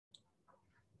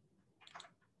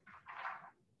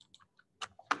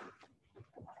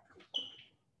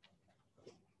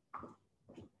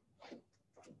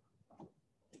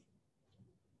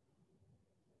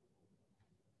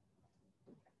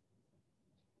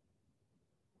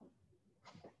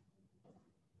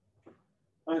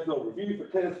Let's go review for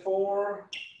test 4.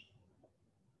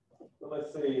 So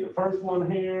let's see, the first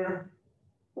one here,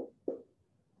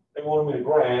 they wanted me to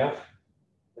graph,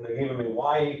 and they're giving me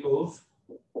y equals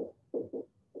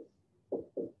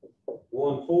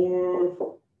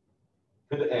 1/4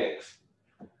 to the x.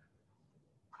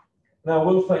 Now,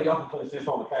 we'll say y'all can place this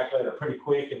on the calculator pretty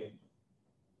quick and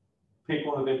pick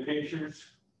one of them pictures.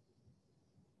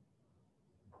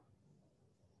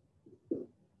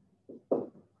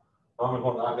 I'm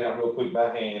going to knock down real quick by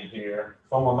hand here.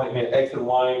 So I'm going to make me an x and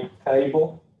y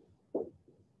table.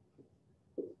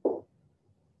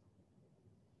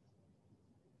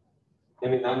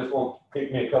 And then I just want to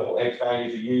pick me a couple x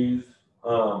values to use.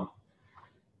 So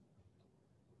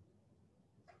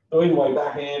either way, by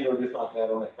hand or just like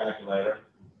that on that calculator.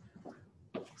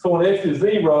 So when x is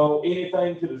 0,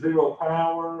 anything to the 0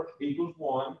 power equals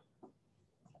 1.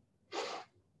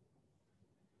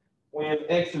 When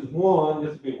x is 1,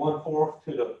 this would be 1/4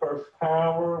 to the first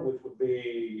power, which would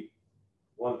be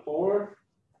 1/4.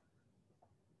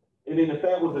 And then if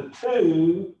that was a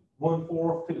 2,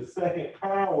 1/4 to the second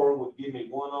power would give me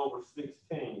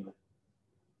 1/16.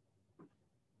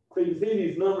 So you see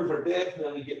these numbers are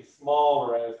definitely getting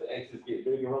smaller as the x's get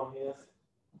bigger on this.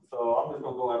 So I'm just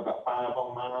going to go at about 5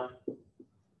 on mine.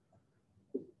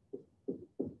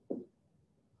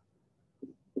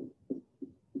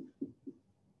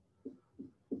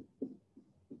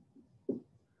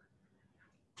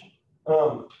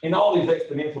 And all these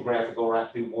exponential graphs will go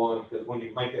right through 1, because when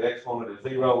you make that exponent a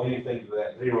 0, anything to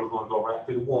that 0 is going to go right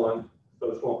through 1.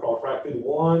 So it's going to cross right through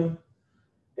 1.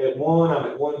 At 1, I'm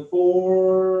at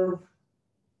 1/4.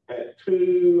 At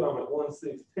 2, I'm at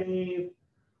 1/16.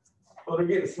 So they're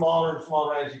getting smaller and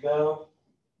smaller as you go.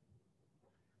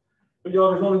 But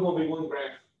y'all, there's only going to be one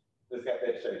graph that's got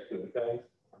that shape to it, okay?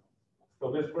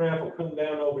 So this graph will come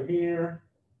down over here.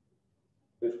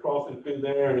 It's crossing through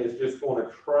there, and it's just going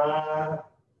to try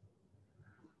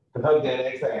to hug that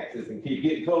x-axis and keep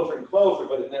getting closer and closer,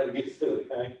 but it never gets to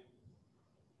it, okay?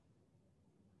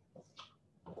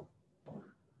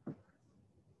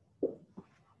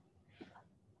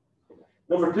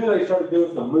 Number 2, they started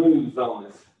doing some moves on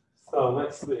this. So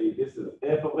let's see, this is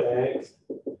f of x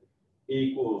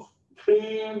equals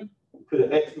 2 to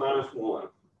the x minus 1.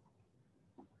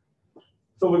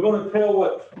 So we're going to tell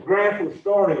what graph we're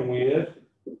starting with.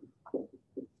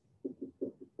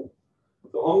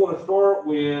 So I'm going to start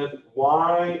with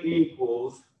y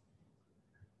equals,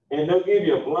 and they'll give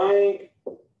you a blank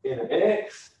and an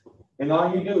x, and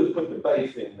all you do is put the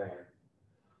base in there.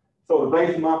 So the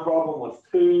base of my problem was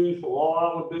 2, so all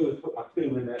I would do is put my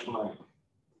 2 in that blank.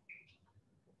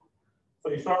 So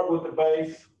you start with the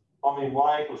base,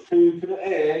 y equals 2 to the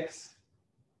x,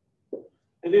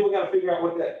 and then we got to figure out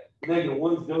what that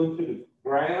 -1 is doing to the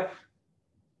graph.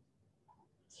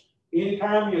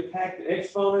 Anytime you attack the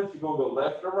exponents, you're going to go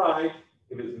left or right.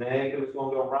 If it's negative, it's going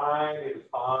to go right. If it's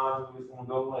positive, it's going to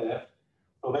go left.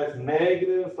 So that's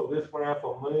negative, so this graph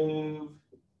will move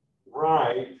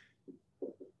right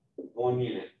 1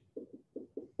 unit.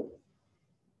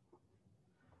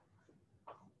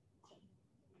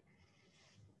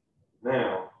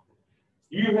 Now,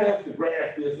 you have to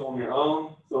graph this on your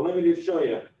own. So let me just show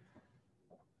you.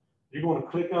 You're going to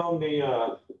click on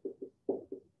the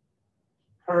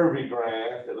curvy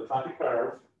graph that looks like a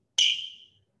curve.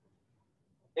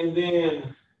 And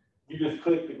then you just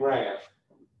click the graph.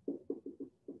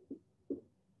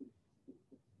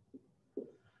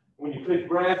 When you click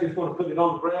graph, it's going to put it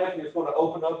on the graph, and it's going to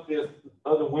open up this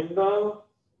other window.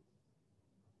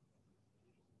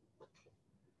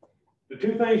 The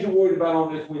two things you're worried about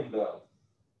on this window.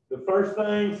 The first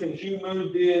thing, since you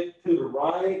moved it to the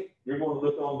right, you're going to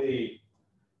look on the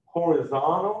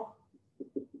horizontal.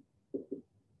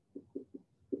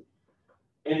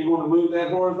 And you're going to move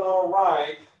that horizontal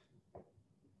right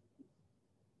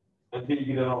until you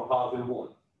get it on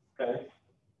 +1, okay?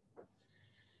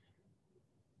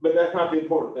 But that's not the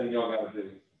important thing y'all got to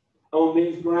do. On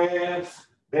these graphs,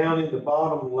 down in the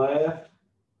bottom left,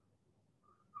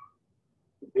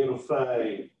 it'll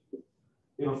say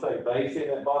base in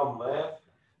that bottom left.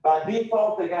 By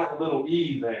default, they got a little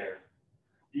E there.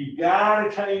 You got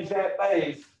to change that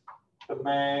base to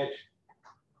match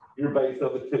your base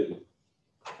of the 2.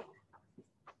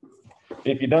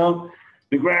 If you don't,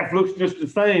 the graph looks just the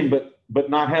same, but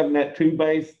not having that 2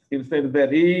 base instead of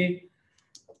that E,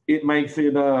 it makes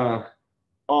it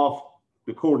off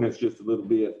the coordinates just a little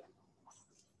bit.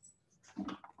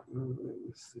 Let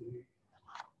me see.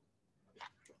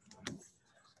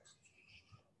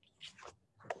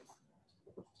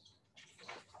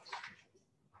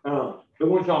 But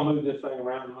once y'all move this thing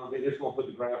around a little bit, it's going to put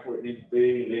the graph where it needs to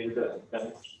be, and then it does.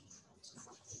 Okay?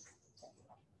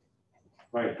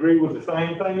 Right, 3 was the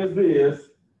same thing as this,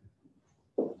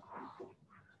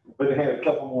 but it had a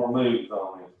couple more moves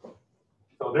on it.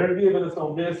 So they're giving us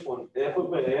on this one, f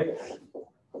of x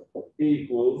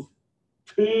equals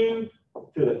 2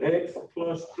 to the x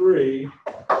plus 3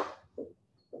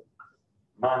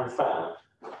 minus 5.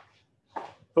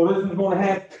 So this is going to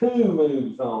have 2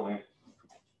 moves on it.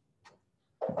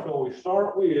 So we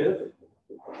start with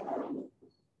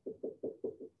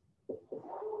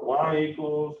y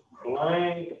equals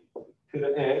blank to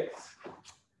the x.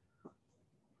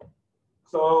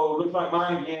 So it looks like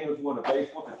mine again was what, a base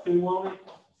with a 2 on it.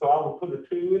 So I will put a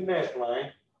 2 in that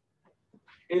blank.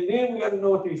 And then we got to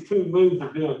know what these 2 moves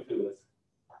are doing to us.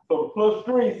 So the plus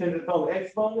 3, since it's on the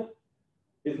exponent,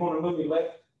 is going to move me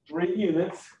left 3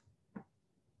 units.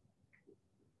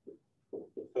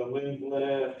 So move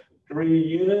left 3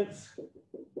 units.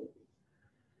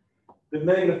 The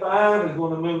negative 5 is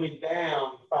going to move me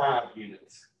down 5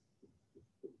 units.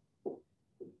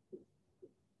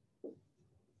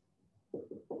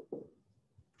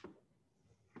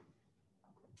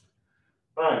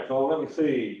 All right, so let me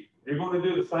see. You're going to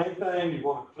do the same thing. You're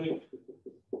going to click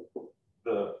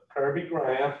the curvy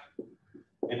graph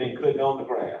and then click on the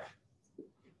graph.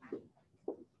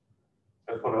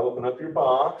 That's going to open up your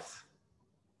box.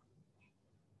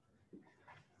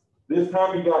 This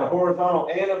time you got a horizontal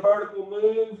and a vertical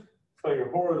move. So your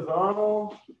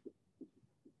horizontal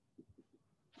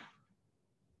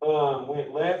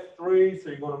went left 3, so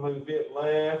you're going to move it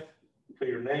left to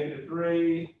your negative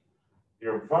 3.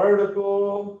 Your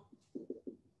vertical,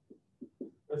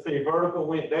 let's see, vertical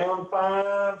went down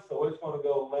 5, so it's going to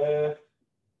go left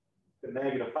to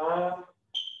negative 5.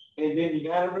 And then you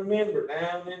got to remember,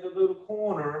 down in the little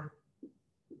corner,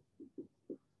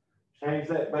 change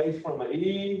that base from an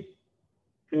E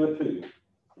to a 2.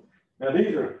 Now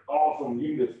these are awesome.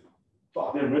 You can just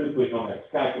plot them really quick on that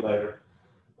calculator.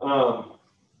 And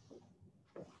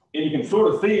you can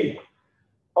sort of see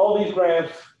all these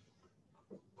graphs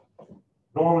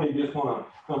normally just want to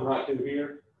come right through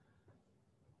here.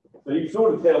 So you can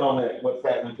sort of tell on that what's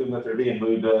happening to them, if they're being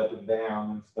moved up and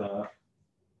down and stuff.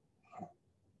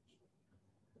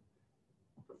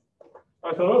 All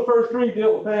right, so those first 3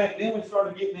 dealt with that. Then we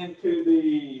started getting into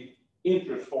the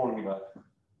interest formula.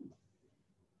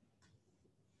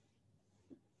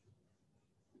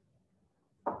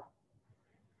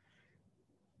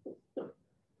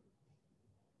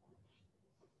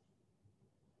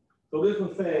 So this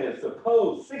one says,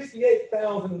 suppose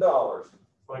 $68,000.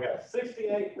 So I got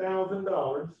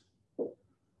 $68,000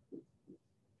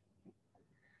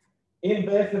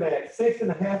 invested at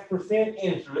 6.5%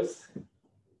 interest.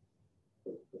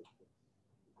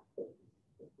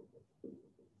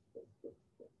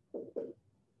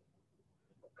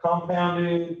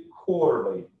 Compounded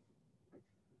quarterly.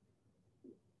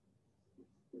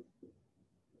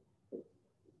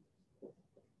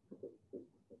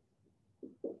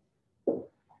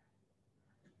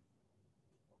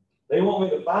 They want me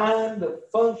to find the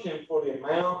function for the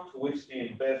amount to which the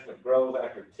investment grows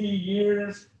after T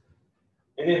years,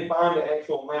 and then find the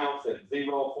actual amounts at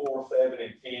 0, 4, 7,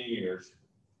 and 10 years.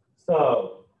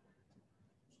 So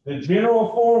the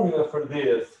general formula for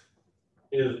this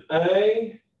is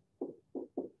A,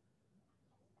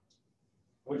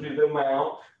 which is the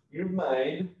amount you've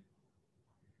made,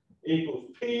 equals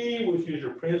P, which is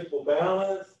your principal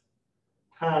balance,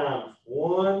 times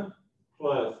 1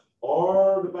 plus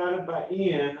R divided by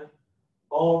N,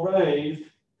 all raised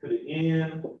to the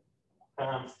N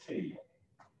times T.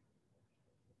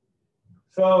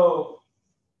 So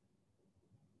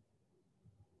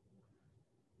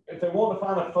if they want to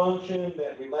find a function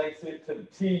that relates it to the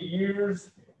T years,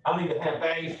 I need to have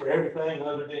A's for everything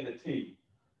other than the T.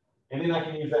 And then I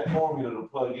can use that formula to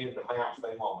plug in the amounts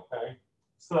they want, okay?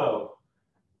 So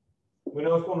we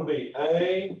know it's going to be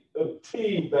A of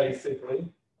T,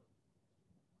 basically.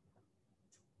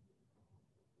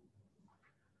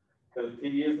 Because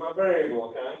T is my variable,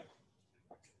 okay?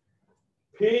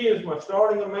 P is my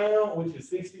starting amount, which is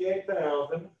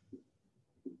 68,000.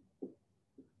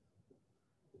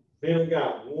 Then I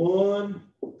got 1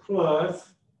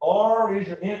 plus R is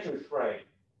your interest rate.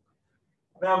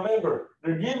 Now remember,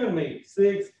 they're giving me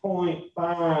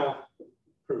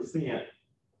 6.5%,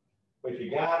 but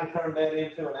you got to turn that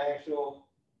into an actual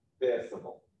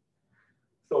decimal.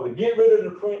 So to get rid of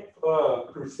the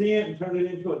percent and turn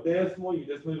it into a decimal, you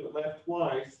just move it left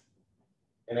twice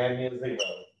and add in 0.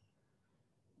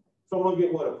 So I'm going to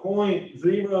get what, a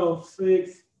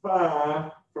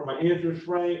 0.065 for my interest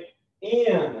rate.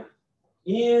 N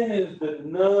is the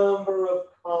number of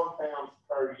compounds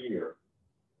per year.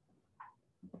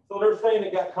 So they're saying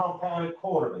it got compounded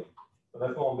quarterly. So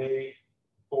that's going to be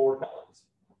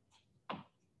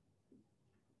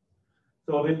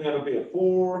So then that'll be a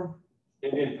 4,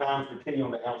 and then times the t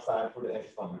on the outside for the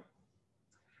exponent.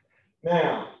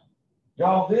 Now,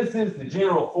 y'all, this is the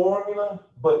general formula,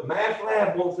 but Math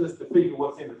Lab wants us to figure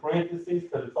what's in the parentheses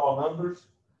because it's all numbers.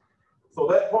 So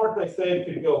that part they said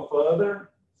could go further.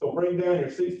 So bring down your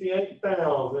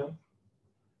 68,000.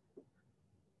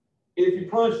 If you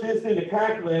punch this in the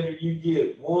calculator, you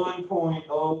get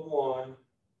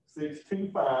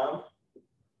 1.01625.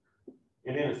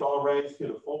 And then it's all raised to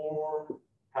the 4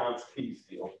 times t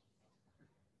still.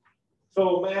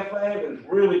 So Math Lab is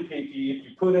really picky. If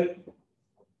you put it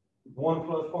 1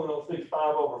 plus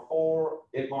 0.065 over 4,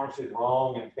 it marks it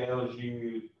wrong and tells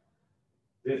you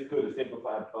this could have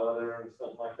simplified further and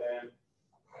stuff like that.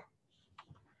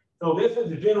 So this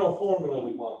is the general formula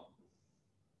we want.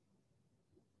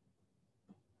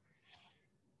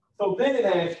 So then it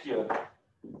asks you,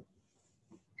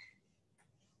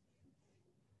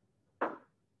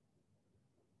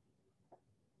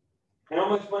 how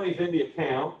much money is in the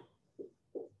account?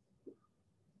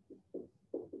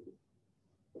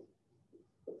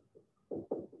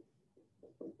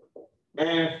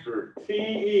 After t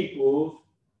equals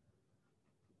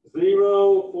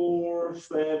 0, 4,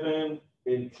 7,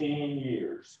 and 10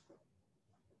 years.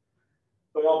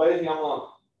 So y'all basically I'm gonna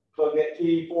plug that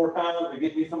t 4 times to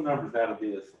get me some numbers out of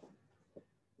this.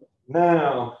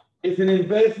 Now, it's an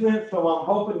investment, so I'm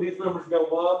hoping these numbers go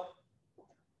up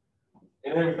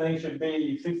and everything should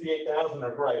be 68,000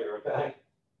 or greater, okay?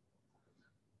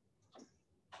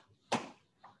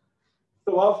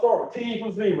 So I'll start with t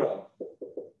equals 0.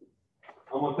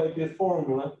 I'm going to take this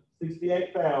formula,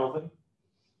 68,000.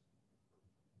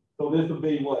 So this would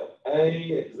be what?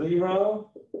 A at 0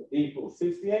 equals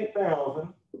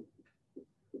 68,000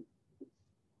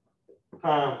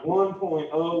 times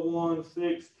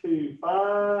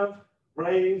 1.01625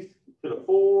 raised to the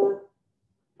 4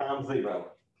 times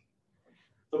 0.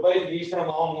 So basically, each time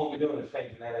all I'm going to be doing is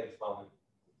changing that exponent.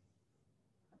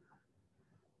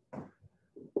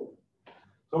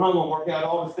 So I'm not going to work out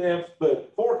all the steps,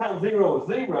 but 4 times 0 is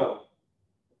 0.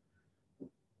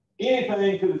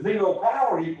 Anything to the 0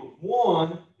 power equals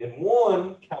 1, and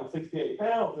 1 times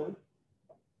 68,000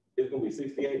 is going to be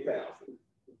 68,000.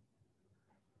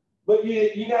 But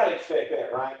you got to expect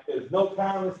that, right? Because no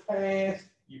time has passed.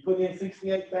 You put in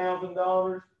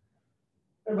 $68,000.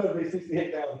 There better be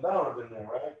 $68,000 in there,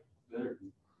 right?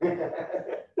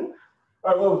 All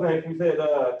right, what was next? We said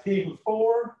t equals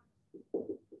 4.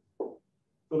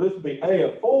 So this would be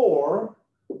A of 4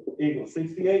 equals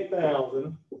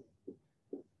 68,000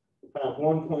 times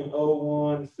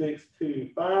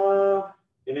 1.01625,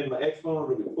 and then my exponent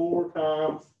would be 4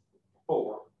 times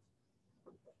 4.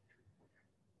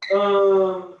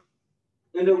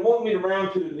 And they want me to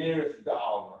round to the nearest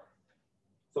dollar.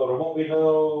 So there won't be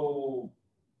no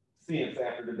cents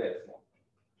after the decimal.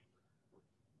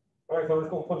 All right, so I'm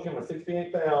just going to put you in my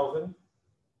 68,000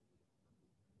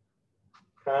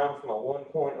 times my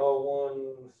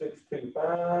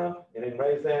 1.01625, and then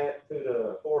raise that to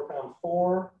the 4 times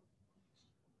 4.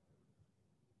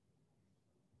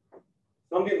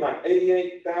 So I'm getting like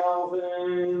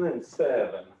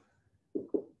 88,007.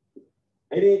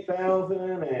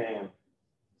 $88,007.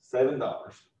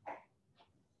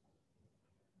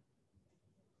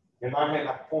 And mine had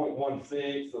like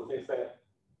 0.16, so since that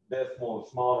decimal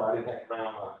is smaller, I didn't have to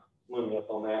round my money up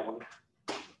on that one.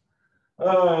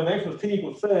 Next was t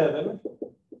equals 7.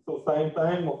 So same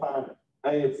thing, we'll find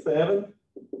A at 7.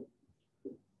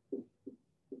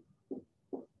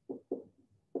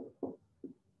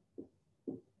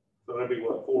 So that'd be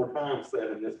what, 4 times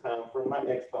 7 this time for my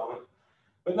exponent.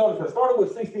 But notice I started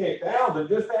with 68,000.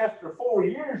 Just after 4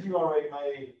 years, you already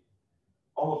made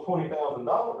almost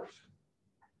 $20,000.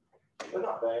 That's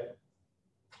not bad.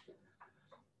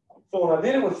 So when I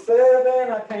did it with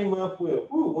 7, I came up with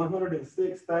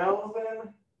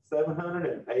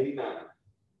 106,789.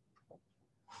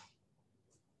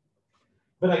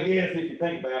 But I guess if you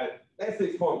think about it, that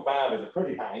 6.5 is a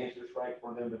pretty high interest rate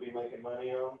for them to be making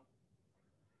money on.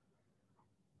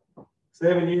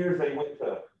 7 years, they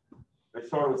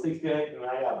started with 68 and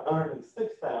I got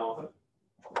 106,000.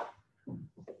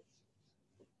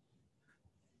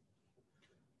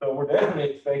 So we're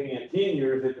definitely expecting in 10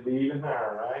 years it to be even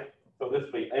higher, right? So this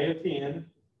will be A of 10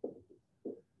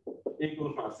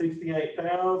 equals my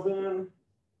 68,000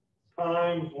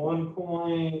 times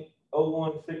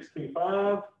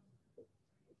 1.01625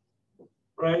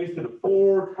 raised to the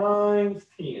 4 times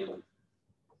 10.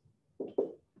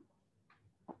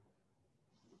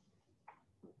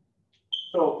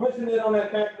 So pushing it on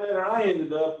that calculator, I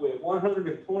ended up with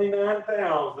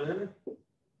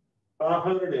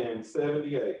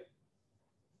 129,578.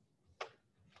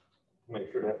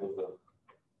 Make sure that was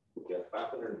yeah,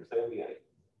 578.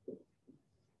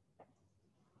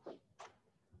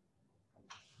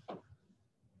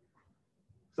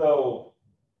 So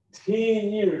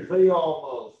 10 years, they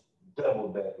almost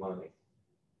doubled that money.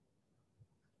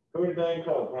 Pretty dang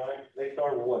close, right? They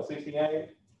started with what,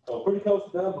 68? So pretty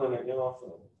close to doubling it, you know.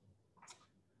 So.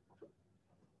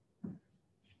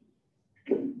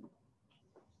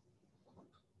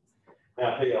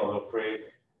 Now I'll tell you a little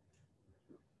trick.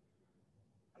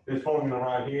 This formula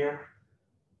right here,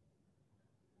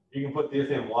 you can put this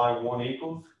in y1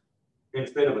 equals.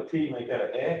 Instead of a t, make that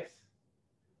an x.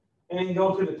 And then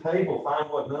go to the table, find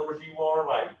what numbers you are,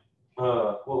 like,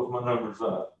 what was my numbers?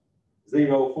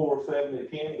 0, 4, 7, and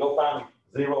 10. Go find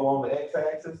 0 on the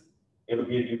x-axis. It'll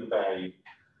give you the value.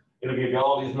 It'll give you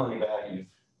all these money values.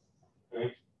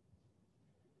 Okay?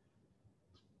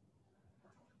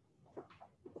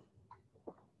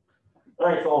 All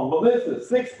right, so on Melissa's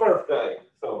 6th birthday.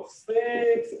 So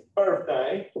 6th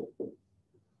birthday,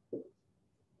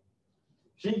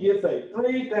 she gets a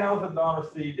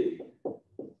 $3,000 CD.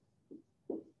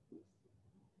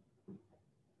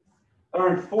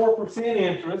 Earns 4%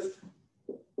 interest,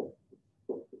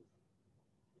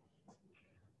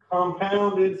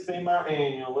 compounded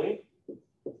semi-annually.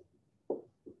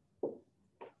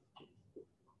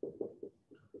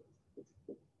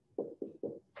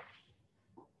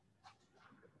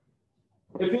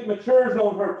 If it matures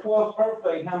on her 12th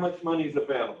birthday, how much money is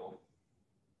available?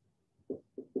 So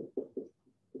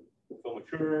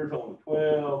matures on the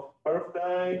 12th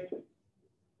birthday.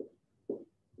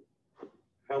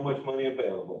 How much money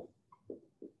available?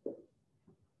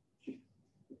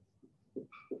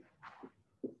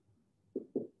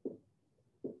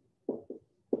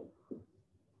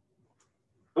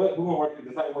 But we're going to work it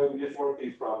the same way we just work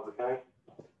these problems, okay?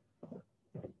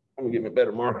 Let me get me a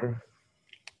better marker.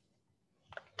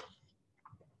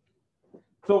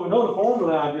 So we know the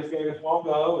formula I just gave us a while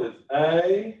ago is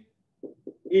A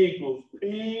equals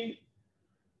P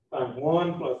times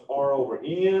 1 plus R over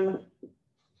N,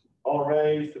 all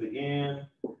raised to the N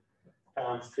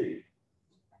times T.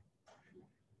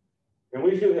 And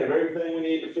we should have everything we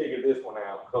need to figure this one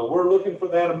out. So we're looking for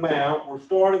that amount. We're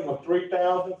starting with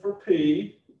 3,000 for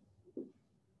P.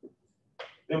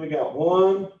 Then we got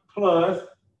 1 plus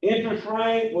interest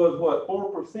rate was what,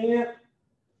 4%?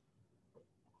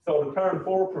 So to turn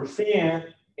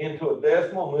 4% into a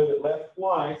decimal, move it left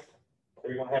twice. So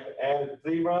you're going to have to add a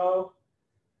 0.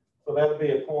 So that'll be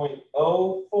a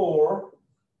 0.04.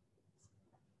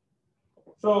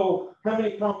 So how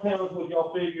many compounds would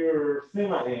y'all figure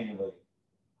semi-annually?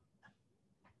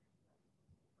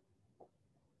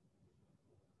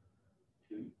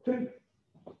 2.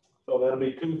 So that'll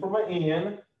be 2 for my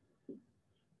N.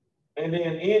 And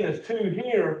then N is 2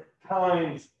 here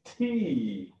times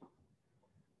T.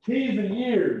 T's in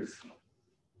years.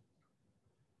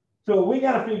 So we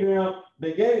got to figure out,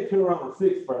 they gave it to her on her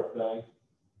 6th birthday.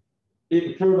 It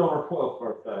matured on her 12th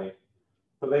birthday.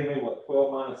 So they made what,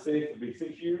 12 minus 6 would be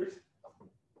 6 years.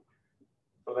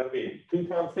 So that'd be 2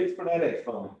 times 6 for that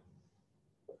exponent.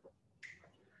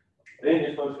 Then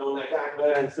just put it on that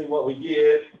calculator and see what we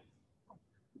get.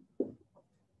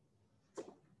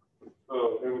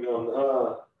 So here we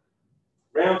go.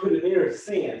 Round to the nearest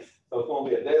cents. So it's going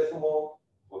to be a decimal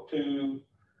with 2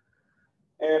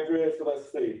 after it. So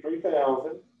let's see,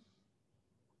 3,000.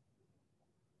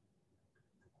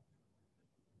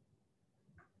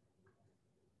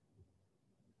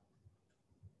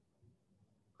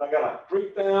 I got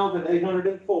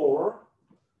 3,804.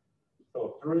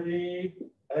 So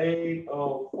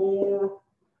 3,804.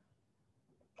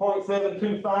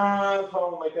 0.725, so I'm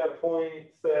gonna make that a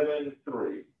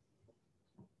 0.73.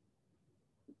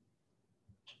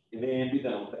 And then be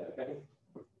done with that, okay?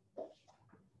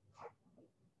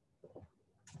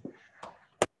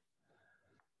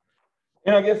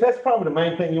 And I guess that's probably the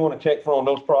main thing you want to check for on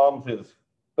those problems is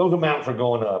those amounts are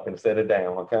going up instead of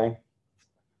down, okay?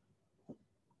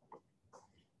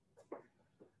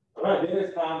 All right, then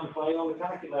it's time to play on the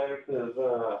calculator because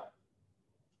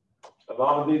a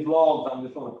lot of these logs, I'm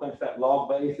just going to punch that log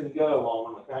base and go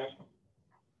on them, okay?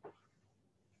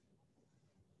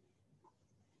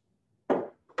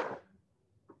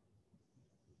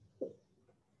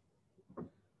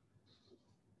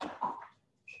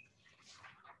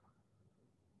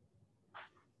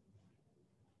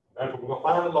 And we're going to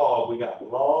find the log. We got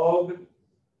log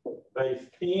base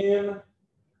 10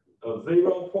 of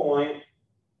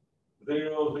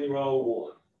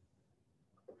 0.001.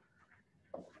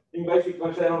 You can basically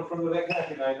punch that on the front of that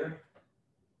calculator.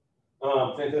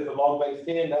 Since it's a log base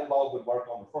 10, that log would work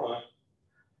on the front.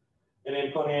 And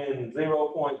then put in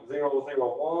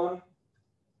 0.001.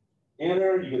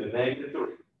 Enter, you get a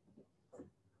 -3.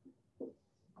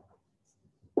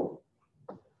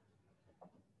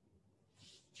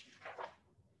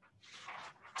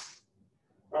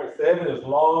 All right, 7 is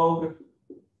log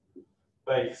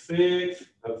base 6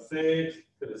 of 6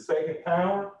 to the second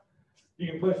power. You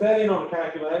can put that in on the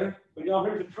calculator, but y'all,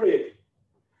 here's the trick.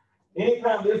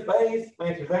 Anytime this base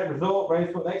matches that result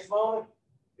raised to an exponent,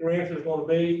 your answer is going to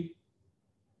be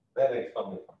that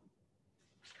exponent.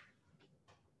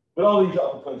 But all these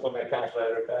y'all can put on that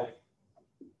calculator, okay?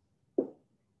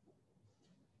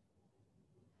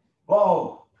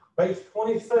 Log base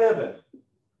 27.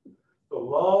 So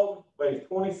log base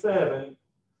 27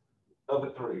 of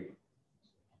a 3.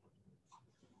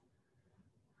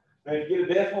 Now, if you get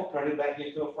a decimal, turn it back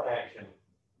into a fraction.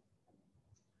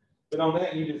 But on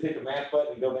that, you just hit the math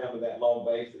button and go down to that log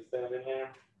base that's down in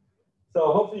there.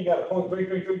 So hopefully you got a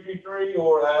 0.33333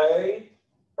 or a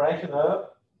fraction of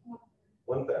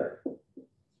 1/3.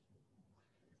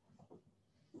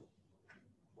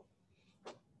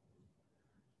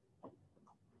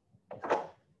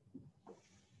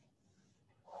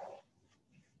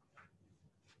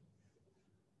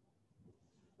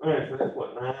 All right, so that's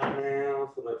what, 9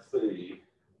 now. So let's see.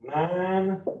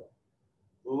 9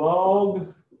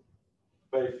 log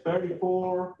base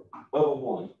 34 of a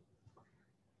 1.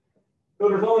 So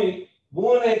there's only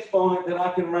one exponent that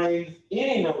I can raise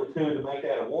any number to make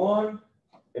that a 1,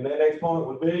 and that exponent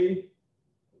would be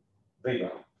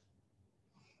 0.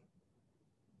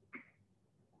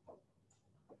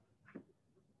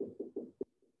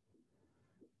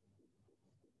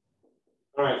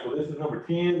 All right, so this is number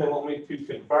 10. They want me to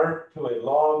convert to a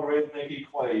logarithmic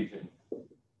equation.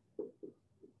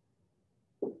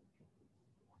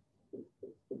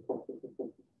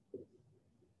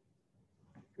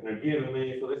 And they're giving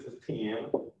me, so this is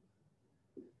 10.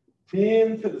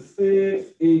 10 to the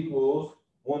 6 equals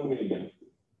 1 million.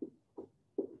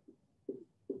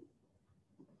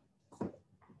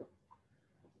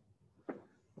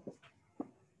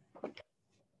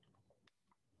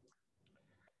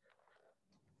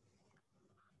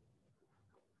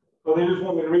 So they just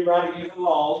want me to rewrite it using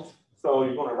logs. So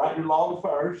you're going to write your log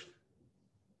first.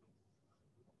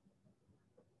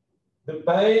 The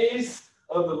base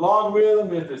of the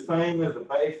logarithm is the same as the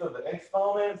base of the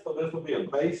exponent. So this will be a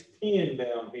base 10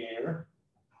 down here.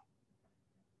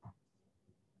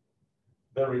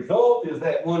 The result is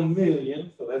that 1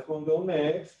 million. So that's going to go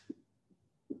next.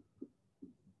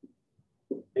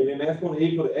 And then that's going to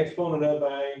equal the exponent of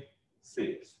a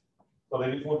 6. So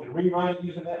they just want you to rewrite it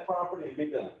using that property and be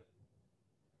done.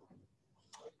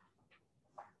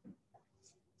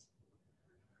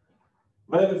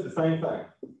 Lev is the same thing.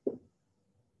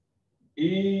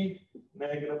 E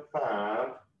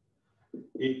 -5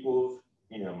 equals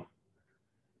M.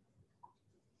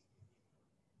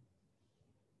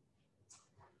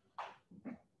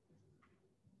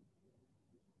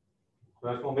 So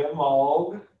that's going to be a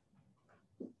log.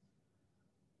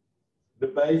 The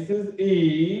base is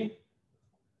E.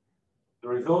 The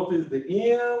result is the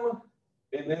M,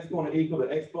 and that's going to equal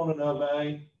the exponent of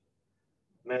a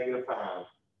 -5.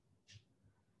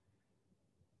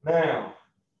 Now,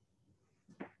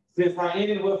 since I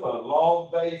ended with a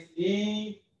log base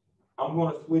E, I'm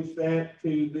going to switch that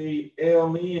to the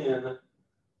ln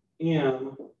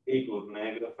M equals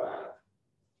 -5.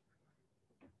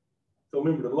 So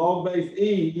remember, the log base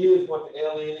E is what the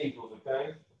ln equals,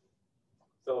 okay?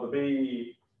 So to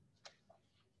be,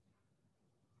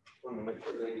 let me make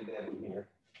sure they did that in here.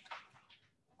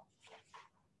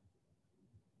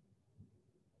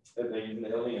 That they're using the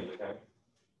ln, okay?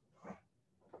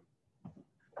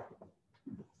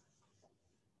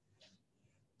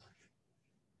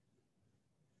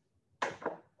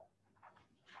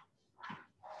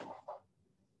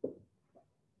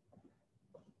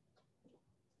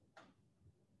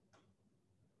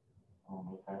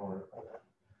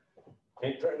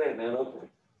 Can't turn that down, okay.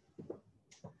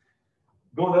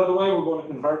 Going the other way, we're going to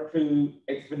convert to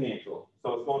exponential.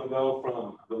 So it's going to go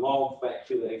from the logs back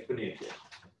to the exponential.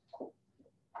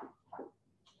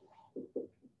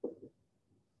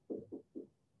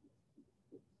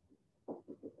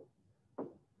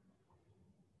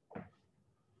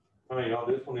 All right, y'all,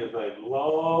 this one is a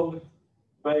log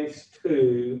base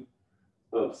 2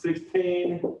 of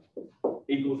 16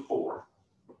 equals 4.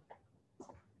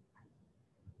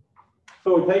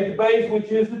 So we take the base,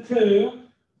 which is the 2,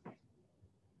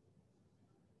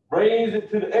 raise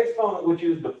it to the exponent, which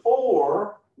is the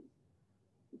 4,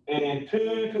 and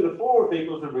 2 to the 4th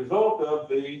equals the result of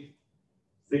the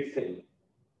 16.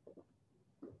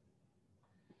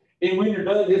 And when you're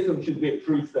done, this one should be a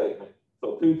true statement.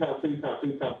 So 2 times 2 times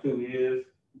 2 times 2 is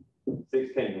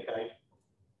 16, okay?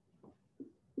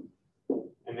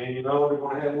 And then you know we're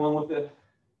going to have one with a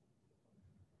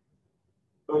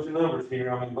bunch of numbers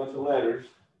here, I mean a bunch of letters.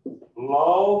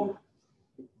 Log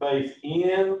base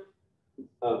n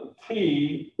of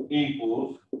t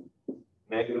equals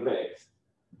negative x.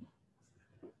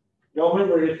 Y'all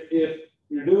remember if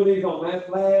you're doing these on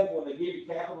MATLAB, when they give you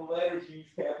capital letters, use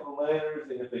capital letters,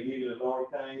 and if they give you the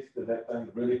lowercase, because that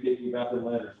thing's really picky about the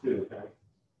letters too, okay?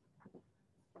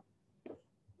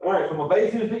 All right, so my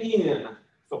base is the n.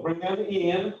 So bring down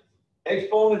the n.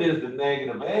 Exponent is the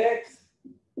negative x.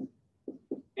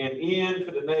 And n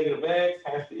to the negative x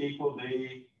has to equal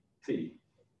dt.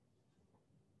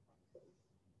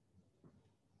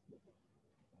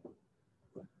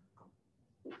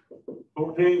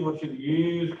 14 wants you to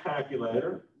use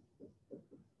calculator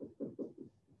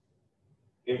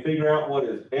and figure out what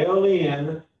is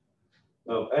ln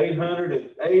of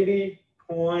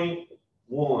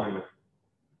 880.1.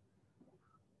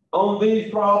 On these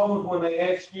problems, when they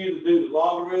ask you to do the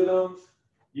logarithms,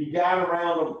 you got to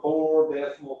round them 4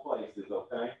 decimal places,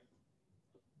 okay?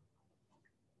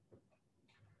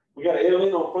 We got an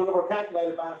ln on front of our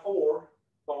calculator by 4,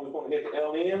 so I'm just going to hit the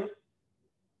ln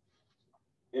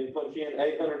and punch in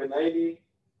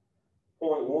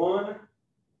 880.1.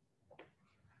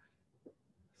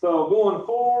 So going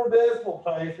 4 decimal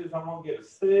places, I'm going to get a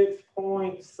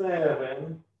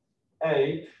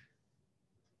 6.78.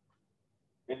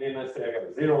 And then let's say I got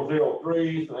a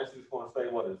 003, so that's just going to say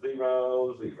what is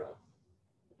 0, 0.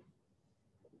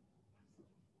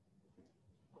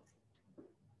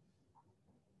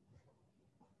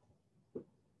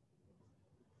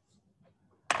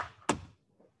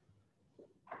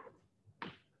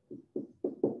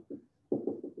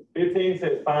 $15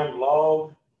 says find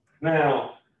log.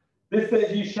 Now, this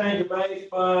says you change the base,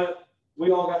 but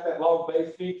we all got that log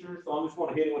base feature, so I'm just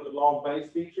going to hit it with the log base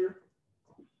feature.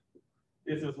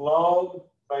 This is log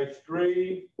base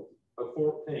 3 of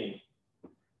 14.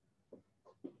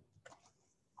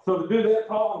 So to do that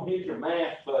problem, hit your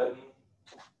math button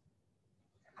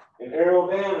and arrow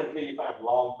down until you find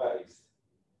log base.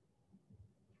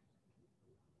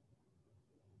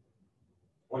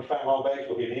 Once you find log base,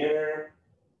 you'll hit enter,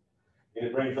 and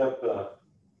it brings up the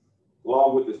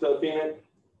log with the stuff in it.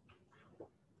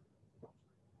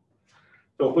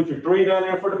 So put your 3 down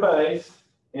there for the base,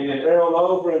 and then arrow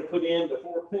over and put in the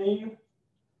 14.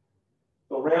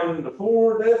 So rounding to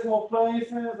 4 decimal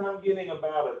places, I'm getting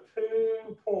about a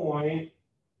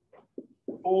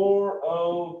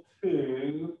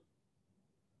 2.402.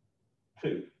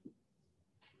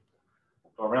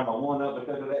 So I round my 1 up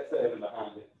because of that 7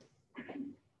 behind it.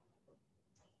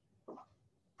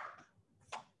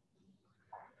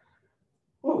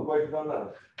 Oh, questions on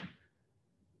those?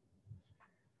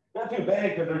 Not too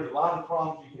bad because there's a lot of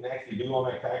problems you can actually do on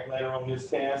that calculator on this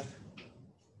test.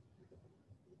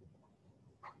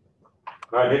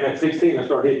 All right, then at 16, I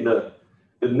start hitting the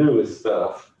newest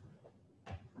stuff.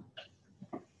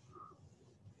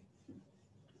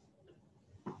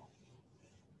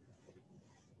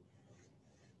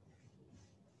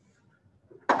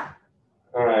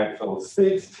 All right, so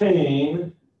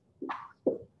 16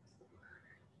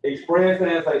 expressed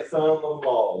as a sum of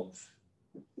logs.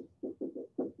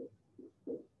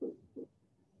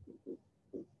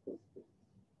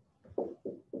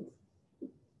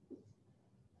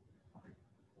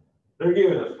 They're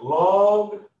giving us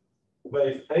log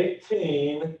base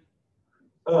 18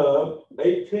 of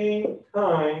 18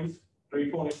 times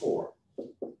 324.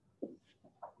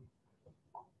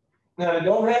 Now, they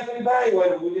don't have to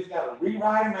evaluate them. We just got to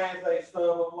rewrite them as a sum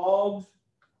of logs.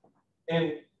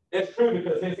 And that's true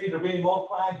because since these are being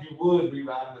multiplied, you would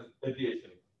rewrite them as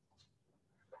addition.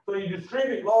 So you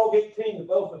distribute log 18 to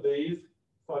both of these.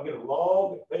 So I get a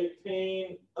log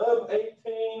 18 of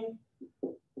 18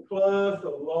 plus a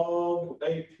log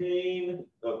 18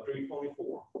 of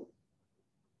 324.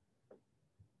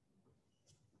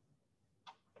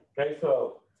 Okay,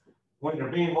 so when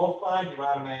they're being multiplied, you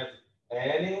write them as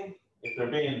adding. If they're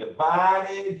being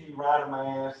divided, you write them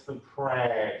as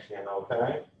subtraction,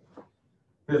 okay?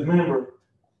 Because remember,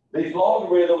 these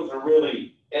logarithms are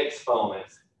really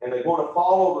exponents, and they're going to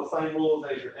follow the same rules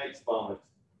as your exponents.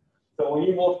 So when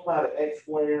you multiply the x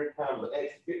squared times the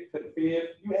x to the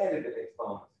 5th, you added the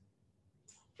exponents.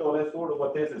 So that's sort of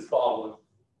what this is following,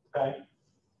 okay?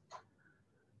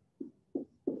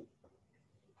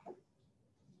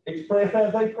 Expressed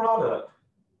as a product.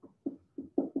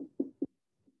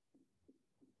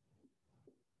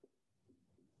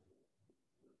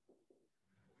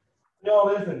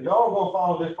 Y'all listen, y'all are gonna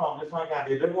follow this problem just like I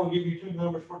did. They're gonna give you 2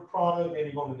 numbers for the product, and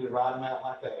you're gonna just write them out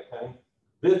like that, okay?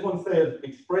 This one says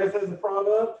expressed as a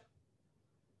product.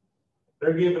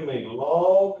 they're giving me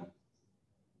log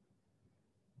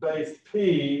base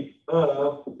P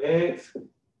of x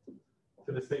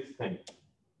to the 16th.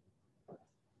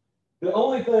 The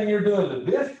only thing you're doing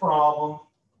to this problem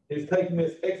is taking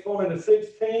this exponent of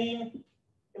 16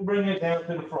 and bringing it down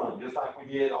to the front, just like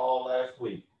we did all last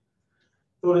week.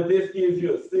 So that this gives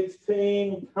you a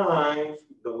 16 times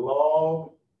the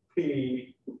log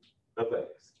P of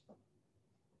x.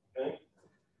 Okay?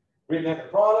 Written at the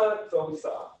product, so we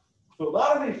stop. So a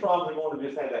lot of these problems are going to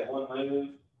just have that one move.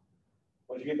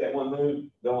 Once you get that one move,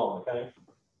 go on, okay?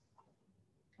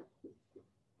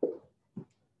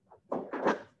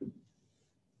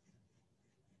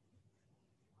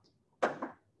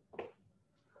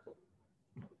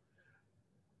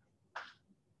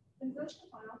 Is this the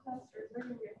final test or is there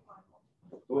going to be a final?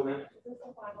 What now? Is this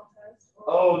the final test?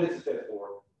 Oh, this is test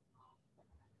 4.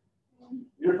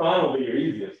 Your final will be your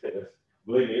easiest test.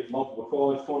 Believe me, it's multiple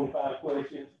choice, 25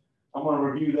 questions. I'm going to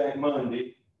review that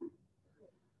Monday.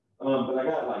 But I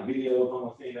got like videos on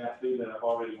my scene out too that I've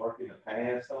already worked in the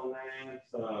past on that.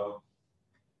 So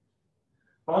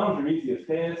final's your easiest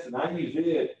test, and I use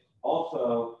it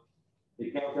also.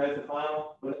 It counts as the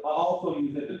final, but I also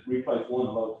use it to replace one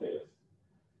low test.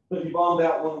 So if you bombed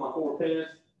out one of my 4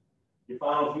 tests, your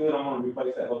final's good, I'm going to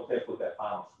replace that low test with that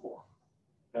final score.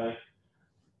 Okay?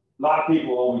 A lot of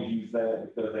people always use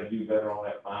that because they do better on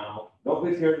that final. Don't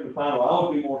be scared of the final. I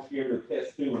would be more scared of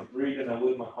test 2 and 3 than I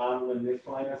would my final in this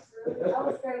class. Really? I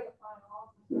was scared of the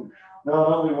final. No,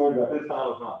 don't be worried about it. This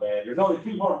final's not bad. There's only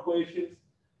 2 hard questions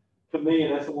to me,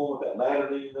 and that's the one with that ladder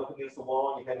leaning up against the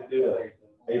wall. You had to do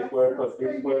a squared plus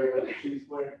b squared plus c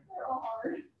squared. They're all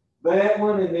hard. That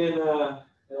one, and then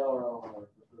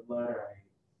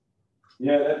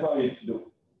yeah, that's probably the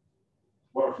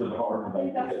worst of the hard I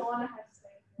think one. that's the one I have to say.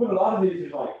 But a lot of these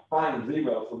is like finding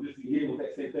zero, so just to get with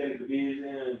that synthetic division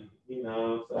and you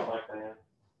know, stuff like that.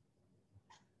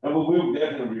 And we'll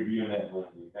definitely review that one,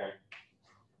 okay?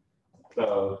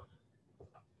 So,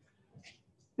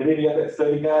 and then you got that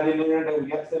study guide in there that we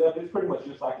got set up. It's pretty much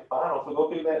just like the final. So go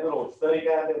through that little study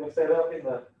guide that we set up in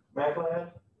the math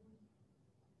lab.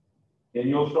 And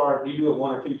you'll start, you do it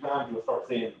 1 or 2 times, you'll start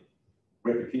seeing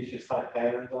repetitious type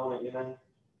patterns on it, you know?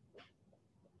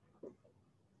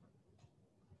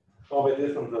 Oh, but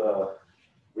this one's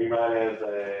rewrite as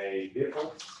a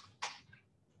difference.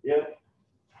 Yep.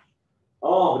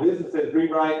 Oh, but this one says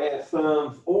rewrite as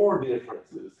sums or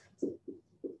differences.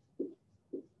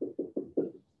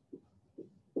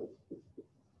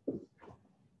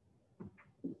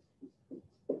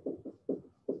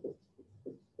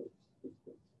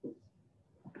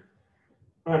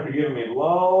 All right, you're giving me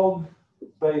log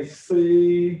base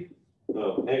C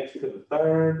of x to the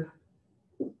 3rd,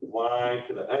 y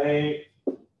to the 8th,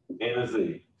 and a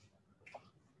z.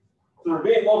 So we're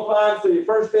being multiplied. So your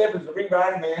first step is to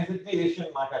rewrite them as addition,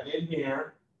 like I did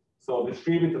here. So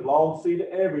distribute the log c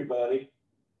to everybody.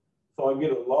 So I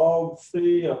get a log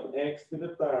c of x to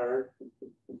the 3rd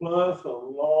plus a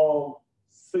log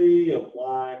c of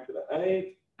y to the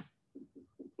 8th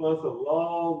plus a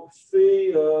log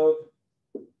c of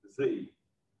z.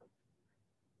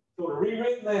 So to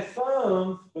rewritten as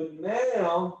sums, but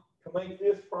now to make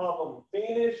this problem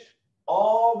finish,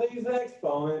 all these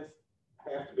exponents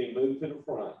have to be moved to the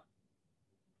front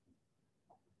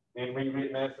and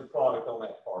rewritten as the product on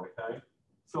that part, okay?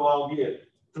 So I'll get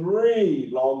 3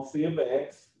 log c of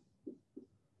x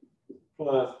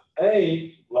plus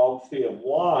 8 log c of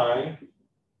y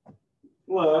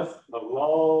plus a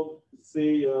log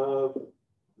c of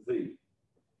z.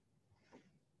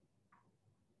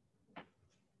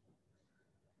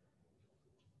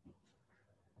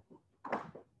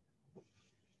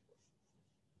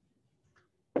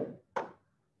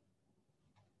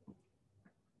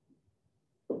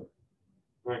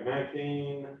 Right,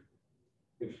 19,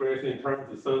 expressed in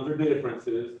terms of sums or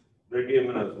differences, they're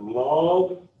giving us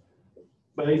log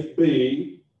base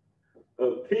b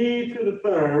of p to the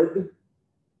 3rd,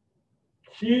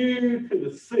 q to the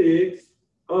 6th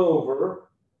over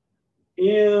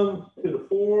m to the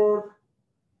 4th,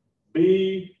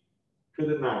 b to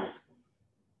the 9th.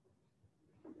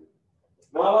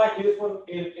 Now I like this one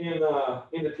in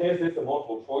the test. It's a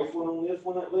multiple choice one on this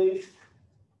one at least.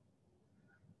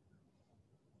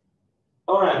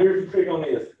 All right, here's the trick on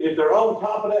this. If they're on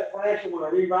top of that fraction, when I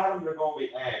rewrite them, they're going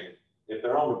to be added. If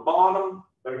they're on the bottom,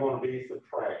 they're going to be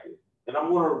subtracted. And I'm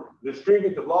going to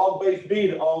distribute the log base b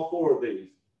to all 4 of these.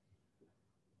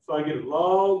 So I get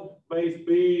log base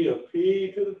b of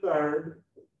p to the 3rd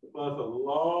plus a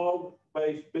log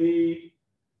base b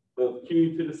of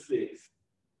q to the 6th.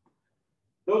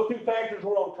 Those 2 factors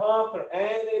were on top, they're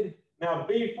added. Now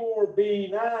B4,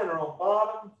 B9 are on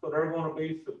bottom, so they're going to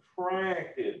be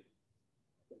subtracted.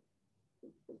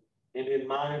 And then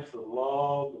minus the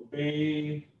log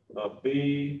B of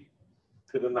B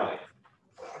to the 9th.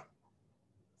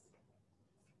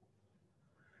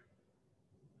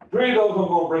 Three of those I'm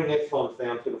going to bring exponents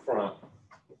down to the front.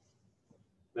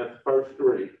 That's the first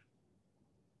three.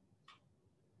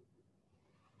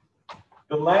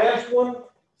 The last one,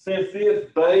 since this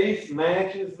base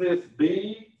matches this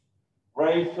B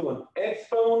raised to an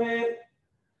exponent,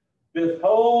 this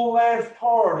whole last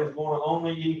part is going to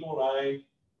only equal a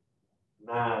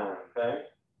 9, okay?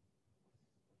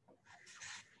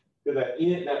 Because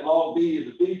that log B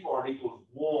is the B part equals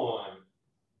 1.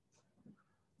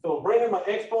 So bringing my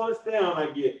exponents down,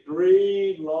 I get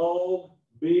 3 log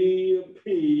B of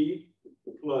P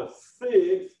plus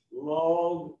 6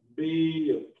 log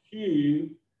B of Q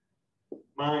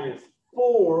minus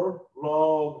 4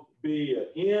 log B of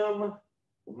M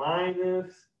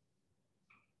minus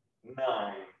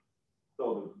 9.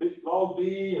 So the log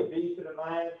B of B to the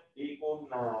 9 equals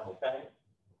 9, okay?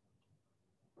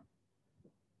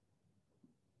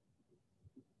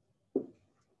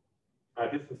 All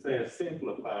right, this one says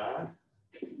simplify.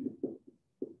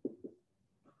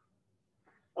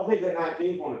 I think that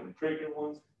 19 is one of the trickier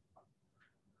ones.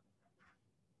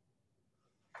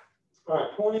 All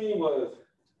right, 20 was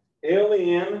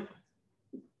ln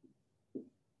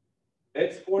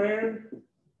x squared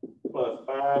plus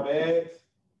 5x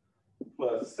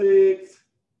plus 6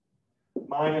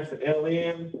 minus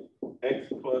ln x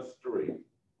plus 3.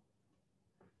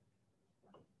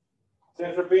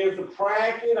 Since they're being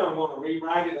subtracted, I'm going to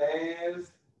rewrite it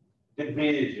as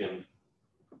division.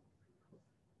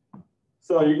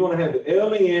 So you're going to have the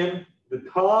ln, the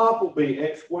top will be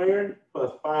x squared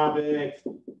plus 5x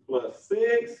plus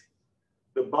 6.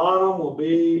 The bottom will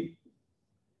be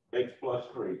x plus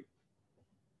 3.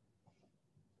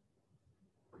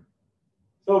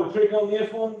 So the trick on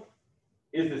this one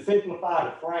is to simplify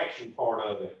the fraction part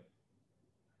of it.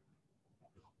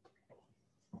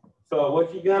 So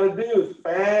what you got to do is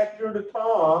factor the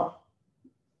top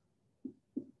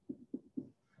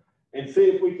and see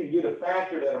if we can get a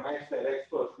factor that'll match that x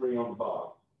plus 3 on the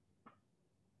bottom.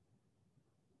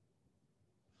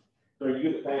 So are you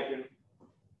good at factoring?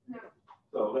 No.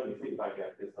 So let me see if I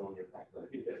got this on your factor.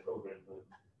 Get that program done.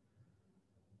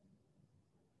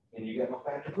 And you got my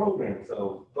factor program.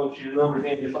 So put your numbers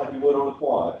in just like you would on the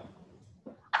quad.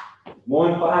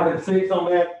 1, 5, and 6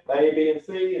 on that, A, B, and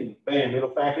C, and bam, it'll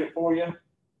factor it for you.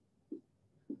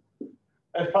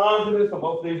 That's positive, so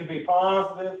both of these would be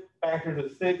positive. Factors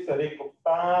of 6 that equal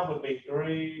 5 would be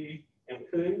 3 and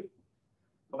 2.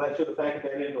 So that should have factored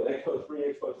that into x plus 3,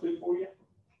 x plus 2 for you.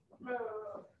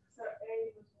 So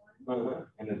A was 1.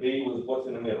 And the B was what's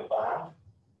in the middle, 5.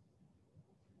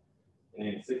 And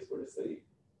then 6 for the C.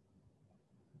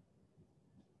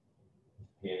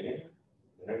 And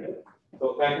there you go.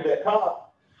 So factor that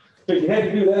top. So you had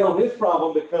to do that on this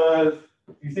problem because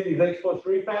you see these x plus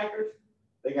 3 factors,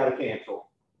 they got to cancel.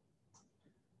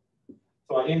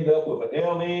 So I end up with an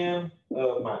ln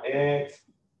of my x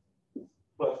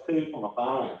plus 2 for my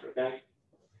final answer, okay?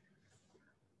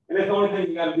 And that's the only thing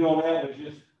you got to do on that is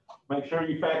just make sure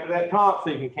you factor that top so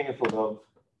you can cancel those.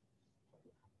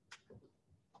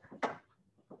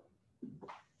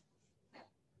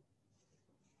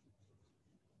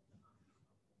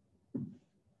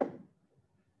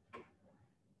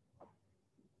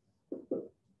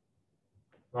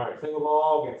 All right, single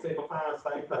log and simplify,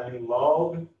 same thing.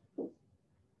 Log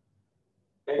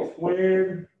x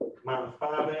squared minus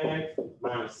 5x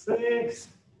minus 6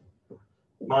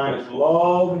 minus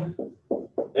log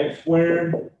x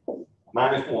squared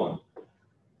minus 1.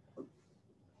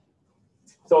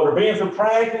 So they're being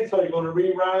subtracted, so you're going to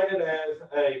rewrite it as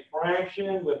a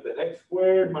fraction with the x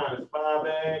squared minus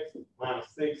 5x minus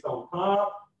 6 on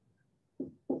top,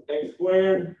 x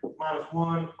squared minus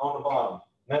 1 on the bottom.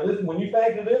 Now listen, when you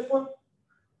factor this one,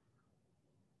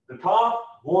 the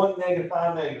top, 1, negative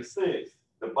 5, negative 6.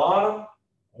 The bottom,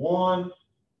 1,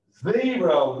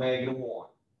 0, negative 1.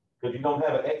 Because you don't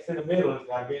have an x in the middle, it's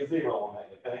got to be a 0 on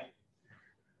that, okay?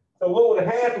 So what would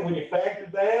have happened when you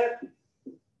factored that?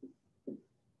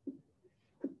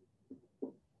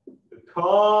 The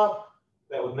top,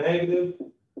 that was negative,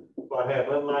 so I'd have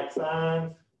unlike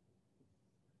signs.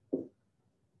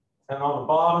 And on the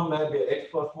bottom, that'd be x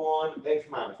plus 1, x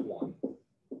minus 1.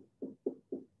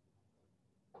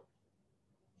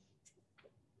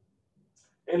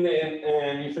 And then,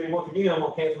 and you see, once again, I'm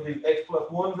going to cancel these x plus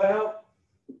 1s out.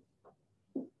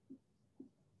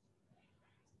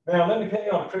 Now, let me tell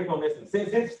you on a trick on this one. Since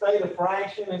it's stayed a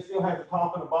fraction and still has the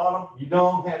top and the bottom, you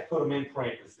don't have to put them in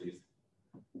parentheses.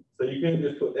 So you can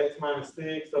just put x minus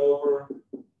 6 over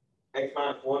x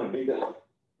minus 1 and be done.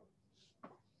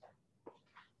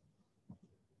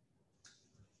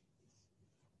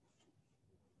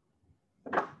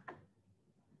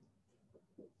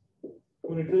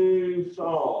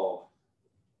 Solve.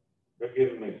 They're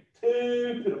giving me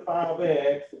 2 to the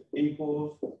 5x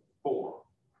equals 4.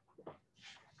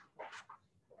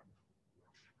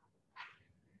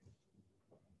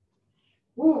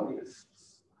 Woo, it's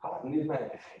hot in this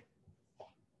man.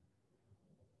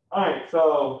 All right,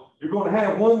 so you're going to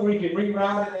have one where you can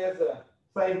rewrite it as a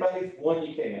same base, one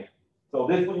you can't. So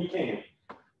this one you can.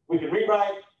 We can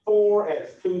rewrite 4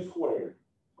 as 2 squared.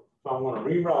 So I'm going to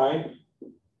rewrite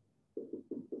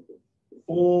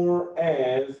 4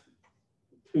 as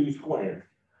 2 squared.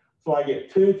 So I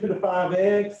get 2 to the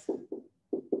 5x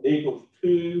equals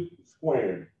 2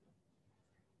 squared.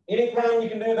 Anytime you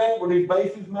can do that where these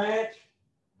bases match,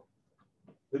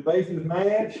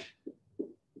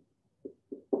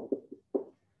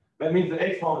 that means the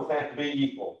exponents have to be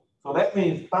equal. So that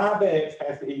means 5x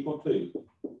has to equal 2.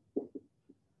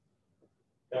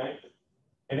 Okay?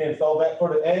 And then solve that for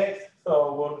the x.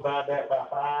 So we'll divide that by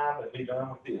 5 and be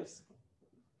done with this.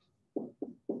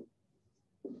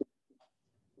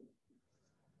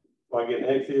 So I get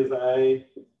x is a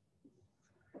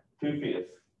 2/5.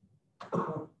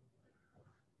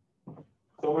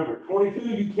 So remember,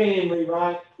 22 you can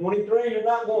rewrite. 23 you're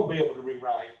not going to be able to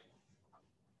rewrite.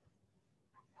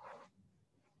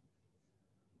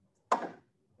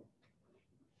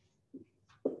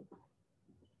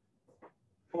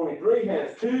 '23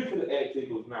 has 2 to the x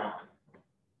equals 9.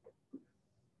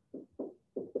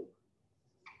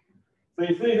 So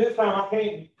you see, this time I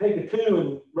can't take a 2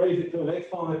 and raise it to an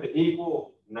exponent to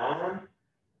equal 9.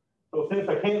 So since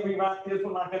I can't rewrite this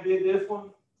one like I did this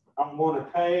one, I'm going to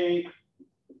take,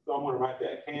 so I'm going to write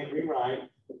that can't rewrite.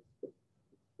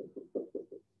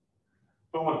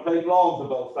 So I'm going to take logs of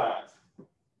both sides.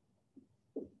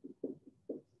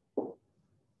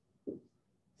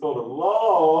 So the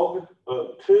log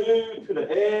of 2 to the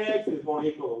x is going to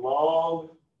equal the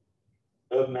log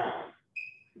of 9.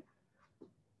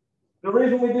 The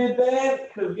reason we did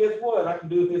that, because guess what? I can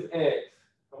do this x.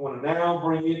 I want to now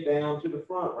bring it down to the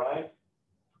front, right?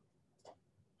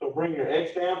 So bring your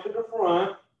x down to the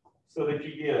front so that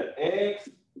you get an x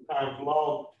times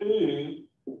log 2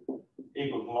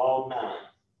 equals log 9.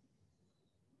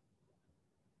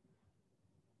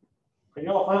 And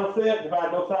your final step,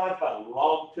 divide both sides by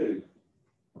log 2.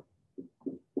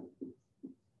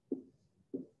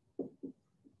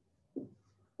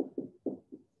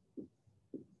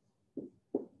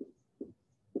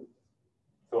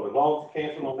 So the logs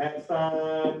cancel on that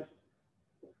side.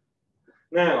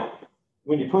 Now,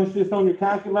 when you punch this on your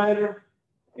calculator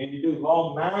and you do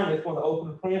log 9, it's going to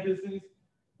open the parentheses.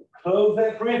 Close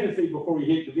that parenthesis before you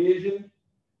hit division.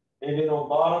 And then on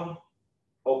bottom,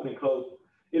 open and close.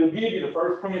 It'll give you the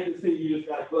first parenthesis. You just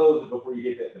got to close it before you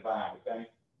hit that divide, okay?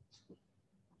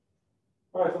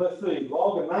 All right, so let's see.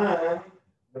 Log of 9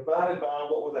 divided by,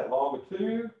 what was that, log of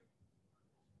 2?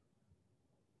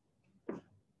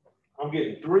 I'm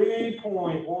getting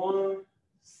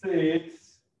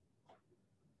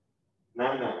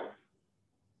 3.1699.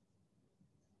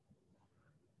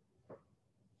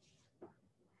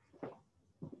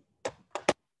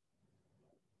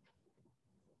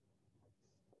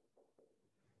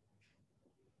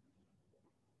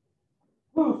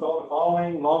 So the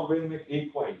following logarithmic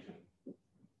equation.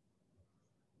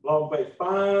 Log base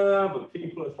 5 of t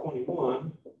plus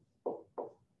 21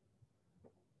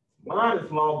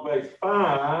 minus log base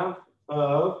 5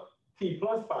 of t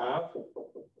plus 5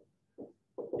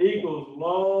 equals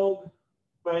log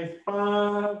base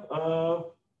 5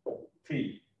 of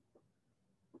t.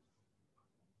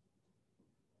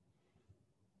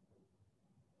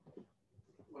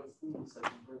 What's the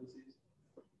second parentheses?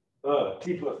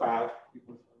 T plus 5.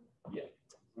 Yeah.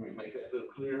 Let me make that a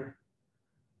little clearer.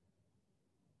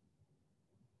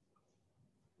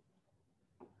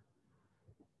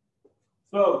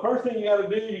 So the first thing you got to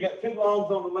do, you got 2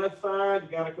 logs on the left side. You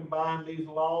got to combine these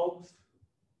logs.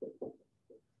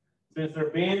 Since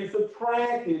they're being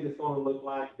subtracted, it's going to look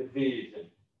like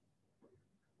division.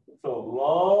 So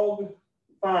log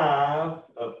 5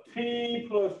 of t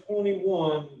plus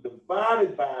 21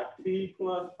 divided by t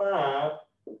plus 5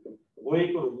 will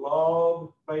equal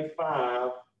log base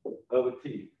 5 of a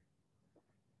t.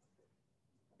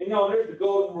 You know, there's the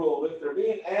golden rule. If they're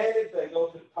being added, they go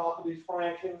to the top of these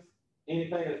fractions.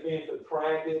 Anything that's being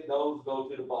subtracted, those go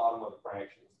to the bottom of the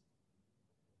fractions.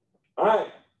 All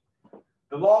right.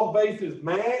 The log bases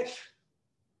match.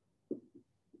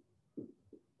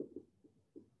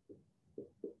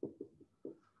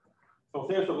 So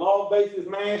since the log base is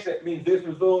matched, that means this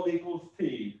result equals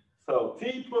t. So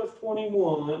t plus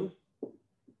 21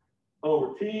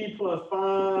 over t plus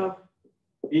 5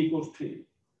 equals t.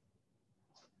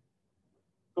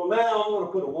 So now I'm going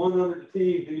to put a 1 under the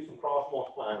t and do some cross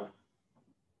multiplying.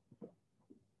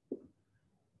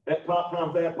 That top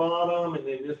times that bottom, and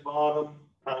then this bottom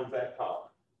times that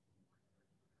top.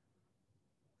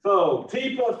 So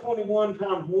t plus 21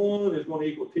 times 1 is going to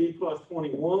equal t plus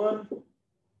 21.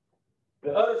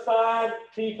 The other side,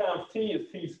 t times t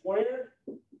is t squared,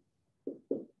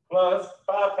 plus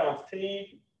 5 times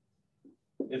t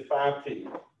is 5t.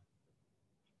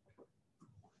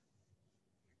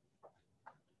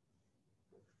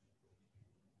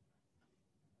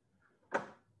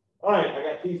 All right, I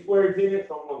got t squareds in it,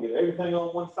 so I'm going to get everything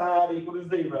on one side equal to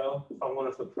 0. So I'm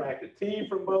going to subtract the t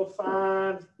from both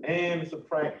sides and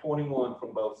subtract 21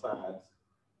 from both sides.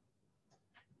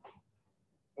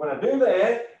 When I do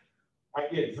that, I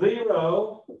get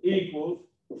 0 equals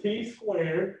t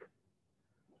squared.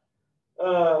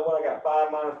 What I got,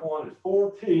 5 minus 1 is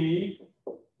 4t.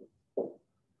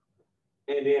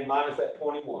 And then minus that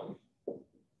 21.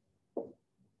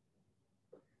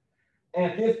 And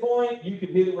at this point, you can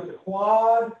hit it with the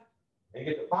quad and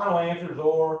get the final answers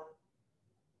or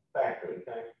factor it,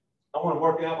 okay? I'm going to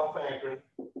work it out by factoring.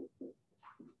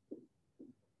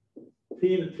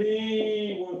 T to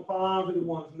t, one's positive,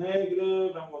 one's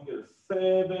negative. I'm going to get a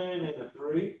 7 and a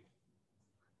 3.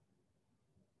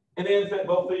 And then set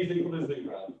both these equal to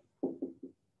 0.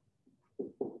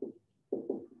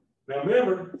 Now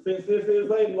remember, since this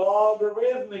is a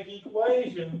logarithmic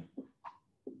equation,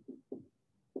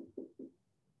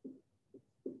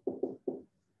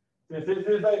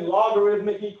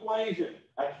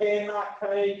 I cannot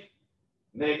take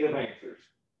negative answers.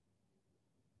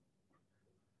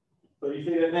 So you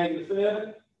see that negative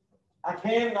 7? I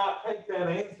cannot take that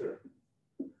answer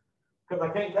because I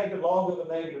can't take the log of a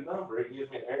negative number. It gives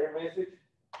me an error message.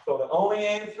 So the only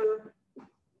answer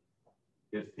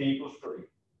is t equals 3.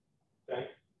 Okay?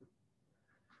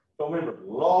 So remember,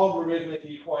 logarithmic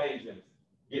equations,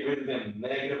 get rid of them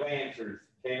negative answers.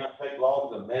 Cannot take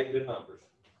logs of negative numbers.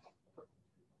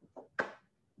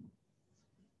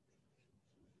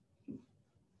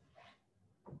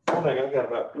 I think I've got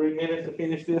about 3 minutes to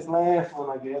finish this last one,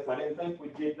 I guess. I didn't think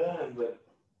we'd get done, but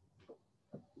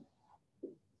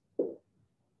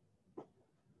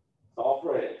solve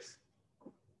for x.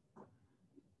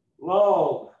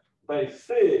 Log base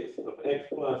 6 of x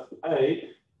plus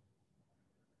 8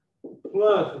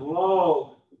 plus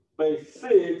log base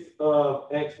 6 of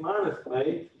x minus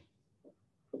 8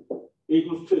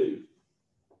 equals 2.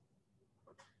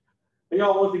 And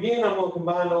y'all, once again, I'm going to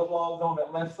combine those logs on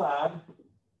that left side.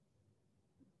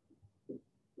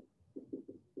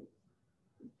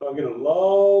 So I get a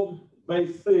log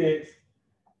base 6.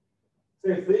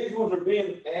 Since these ones are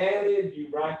being added, you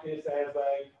write this as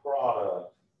a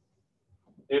product.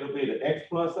 It'll be the x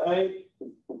plus 8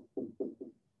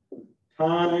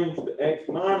 times the x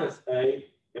minus 8,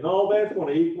 and all that's going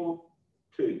to equal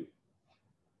 2.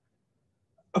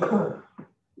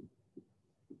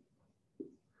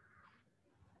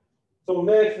 So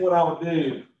next, what I would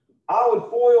do, I would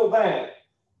FOIL that,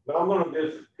 but I'm going to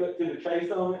just cut to the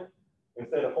chase on it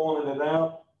instead of FOILing it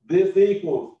out. This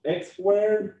equals x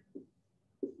squared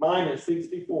minus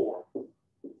 64.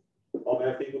 All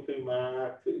that's equal to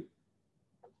minus 2.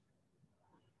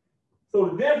 So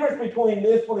the difference between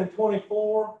this one and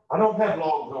 24, I don't have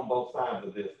logs on both sides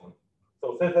of this one.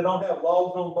 So since I don't have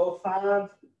logs on both sides,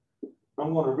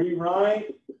 I'm going to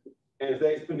rewrite as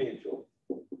exponential.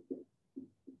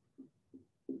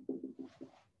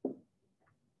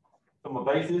 So my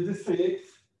base is the 6.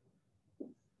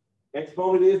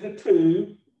 Exponent is the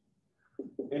 2.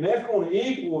 And that's going to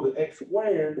equal the x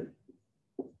squared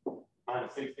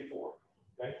minus 64.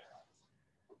 Okay?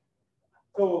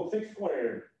 So 6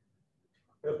 squared,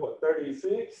 that's what,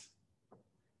 36?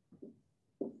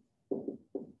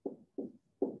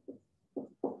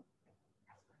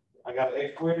 I got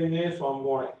x squared in this, so I'm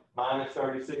going to minus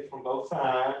 36 from both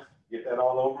sides. Get that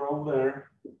all over there.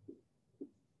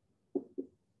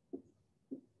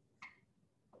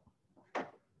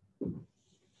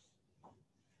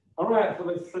 All right, so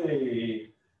let's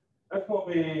see. That's going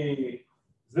to be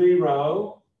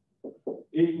 0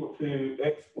 equal to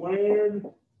x squared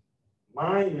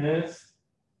minus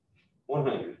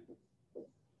 100.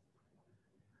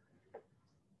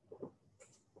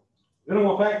 Then I'm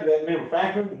going to factor that. Remember,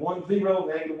 factor 1, 0,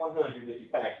 negative 100 if you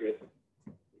factor it.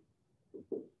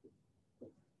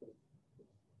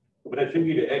 But that should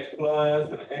be the x plus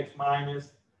and the x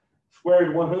minus. Square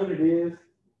root of 100 is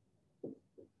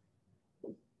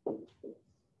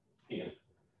 10.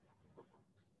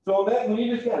 So that, when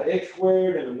you just got an x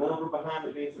squared and a number behind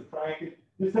it being subtracted,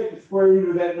 just take the square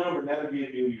root of that number and that'll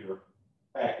give you your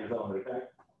factors on it, okay?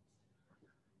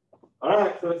 All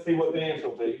right, so let's see what the answer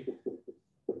will be.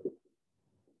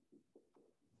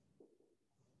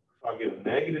 I'll get a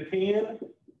 -10.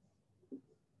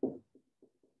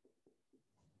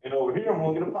 And over here, I'm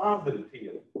going to get a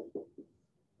 +10.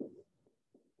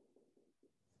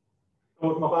 So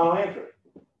what's my final answer?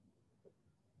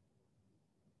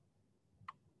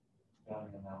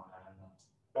 Got me on that one, I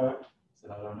don't know.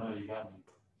 Said I don't know, you got me.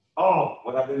 Oh,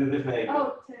 what I did is this negative.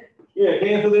 Oh, 10. Yeah,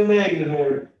 cancel the negative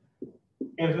there.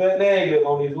 Cancel that negative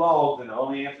on these logs, and the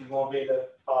only answer is going to be the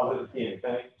 +10,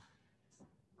 okay?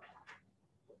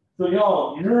 So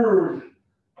y'all, yours,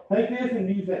 take this and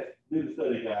use that, do the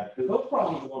study guide, because those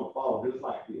problems are going to follow just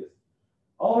like this.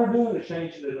 All they're doing is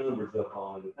changing the numbers up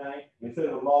on it, okay? Instead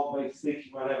of a log base 6,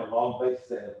 you might have a log base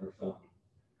 7 or something.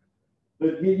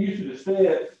 But get used to the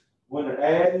steps. When they're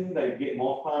adding, they get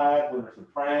multiplied. When they're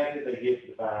subtracted, they get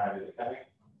divided, okay?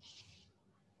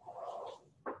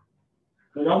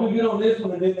 So y'all can get on this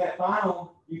one, and then that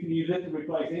final, you can use it to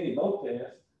replace any vote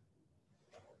test.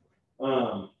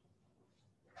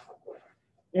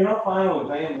 In our final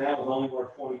exam, that was only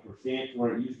worth 20%,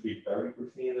 where it used to be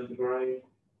 30% of the grade.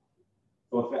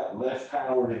 So it's got less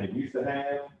power than it used to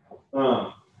have.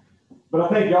 But I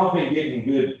think y'all been getting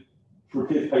good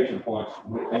participation points.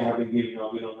 And I've been giving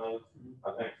y'all good on those.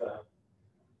 I think so.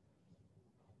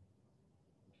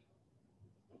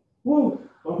 Woo,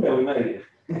 okay, we made it.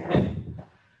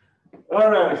 All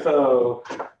right, so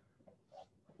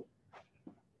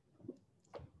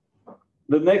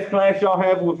the next class y'all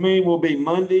have with me will be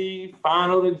Monday,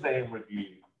 final exam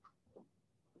review.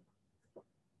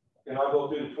 And I'll go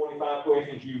through the 25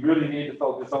 questions you really need to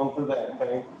focus on for that,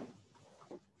 okay?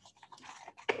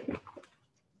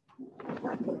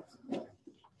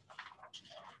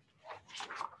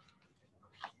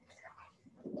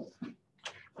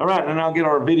 All right, and I'll get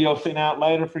our video sent out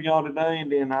later for y'all today,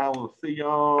 and then I will see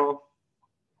y'all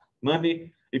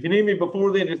Monday. If you need me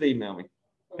before then, just email me,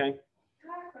 okay? I have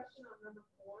a question on number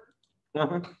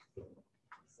 4.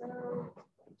 So,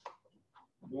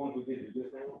 The one we did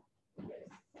just now? yes.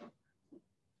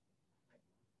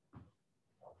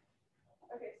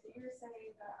 Okay, so you're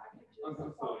saying that I can just.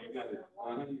 So you got it,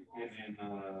 and then,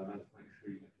 let's make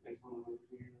sure you get this one over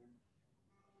here.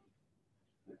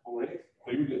 The 4X,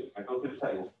 so you're good, I go to the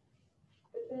table.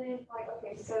 But then, like,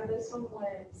 okay, so this one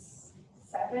was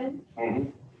 7, Mm-hmm.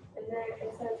 and then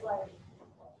it says like,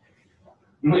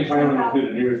 You may round it to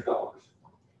the nearest dollars.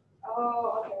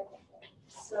 oh, okay.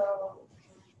 So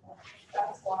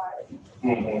that's why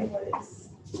Mm-hmm. it was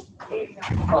 8,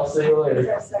 9. I'll see you later.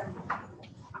 Instead of 7,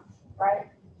 right?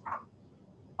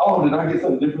 Oh, did I get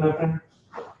something different up there?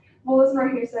 Well, this one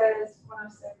right here says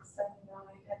 106, 79,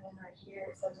 and then right here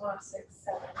it says 106,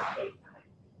 789.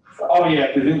 So, Oh, yeah,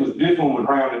 because it was, this one was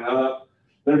rounding up.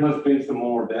 There must have been some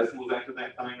more decimals after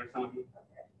that thing or something.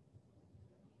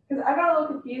 because I got a little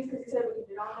confused because he said we could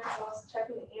do it on there, so I was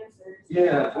checking the answers.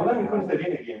 Yeah, well, let me put that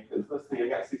in again, because let's see, I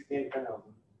got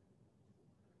 16,000.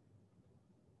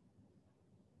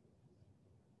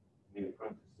 Need a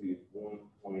parentheses,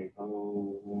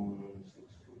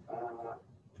 1.01625.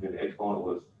 Then the exponent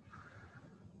was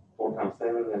 4 times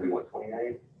 7, that'd be what,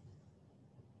 28?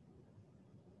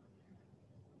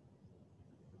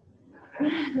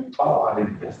 Oh, I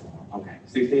did this one. Okay,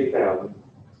 68,000.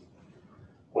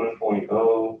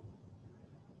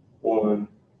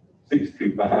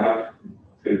 1.01625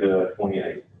 to the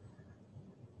 28.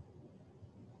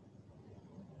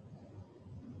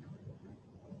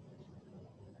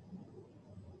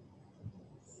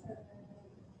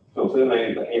 So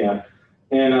 780, yeah.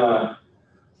 And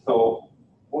so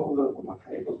what was up with my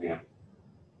table then?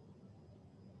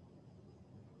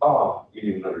 Oh, you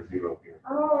need another 0 here.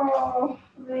 Oh,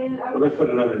 man. So let's put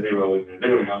another 0 in there.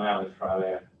 There we go. Now let's try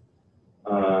that.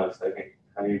 Second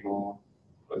table.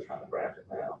 Let's try to graph it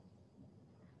now.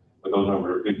 But those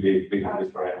numbers are big in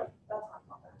this graph. That's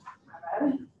my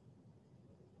bad.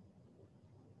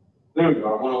 There we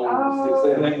go.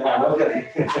 10679. Okay.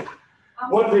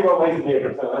 1 0 makes a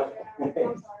difference, huh? I'm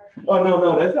sorry. Oh,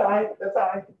 no, that's all right. That's all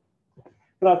right.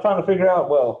 But I was trying to figure out,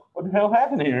 well, what the hell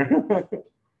happened here? See,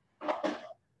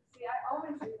 I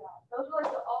always do that. Those are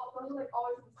like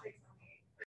always mistakes I